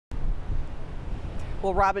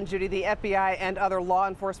Well, Rob and Judy, the FBI and other law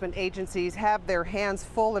enforcement agencies have their hands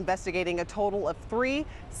full investigating a total of 3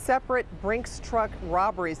 separate Brinks truck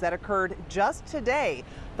robberies that occurred just today.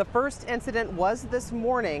 The first incident was this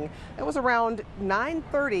morning. It was around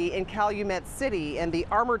 9:30 in Calumet City, and the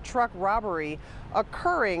armored truck robbery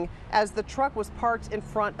occurring as the truck was parked in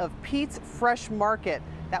front of Pete's Fresh Market.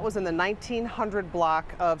 That was in the 1900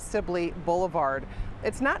 block of Sibley Boulevard.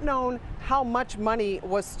 It's not known how much money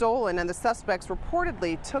was stolen, and the suspects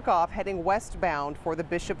reportedly took off heading westbound for the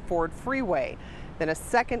Bishop Ford Freeway. Then a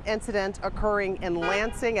second incident occurring in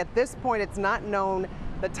Lansing. At this point, it's not known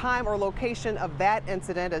the time or location of that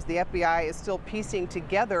incident, as the FBI is still piecing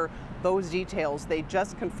together those details. They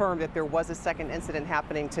just confirmed that there was a second incident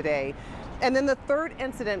happening today. And then the third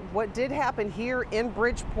incident, what did happen here in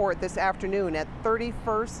Bridgeport this afternoon at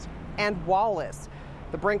 31st and Wallace.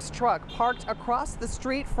 The Brinks truck parked across the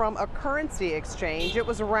street from a currency exchange. It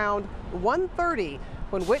was around 1:30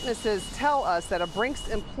 when witnesses tell us that a Brinks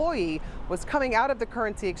employee was coming out of the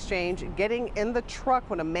currency exchange, getting in the truck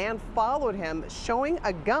when a man followed him, showing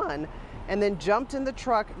a gun, and then jumped in the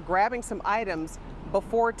truck, grabbing some items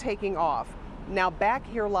before taking off. Now back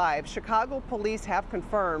here live, Chicago police have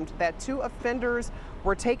confirmed that 2 offenders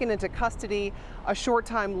were taken into custody a short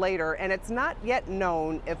time later, and it's not yet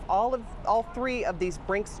known if all 3 of these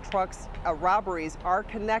Brinks trucks robberies are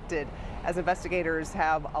connected, as investigators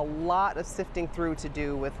have a lot of sifting through to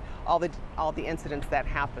do with all the incidents that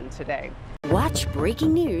happened today. Watch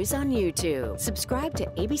breaking news on YouTube. Subscribe to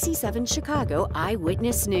ABC7 Chicago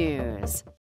Eyewitness News.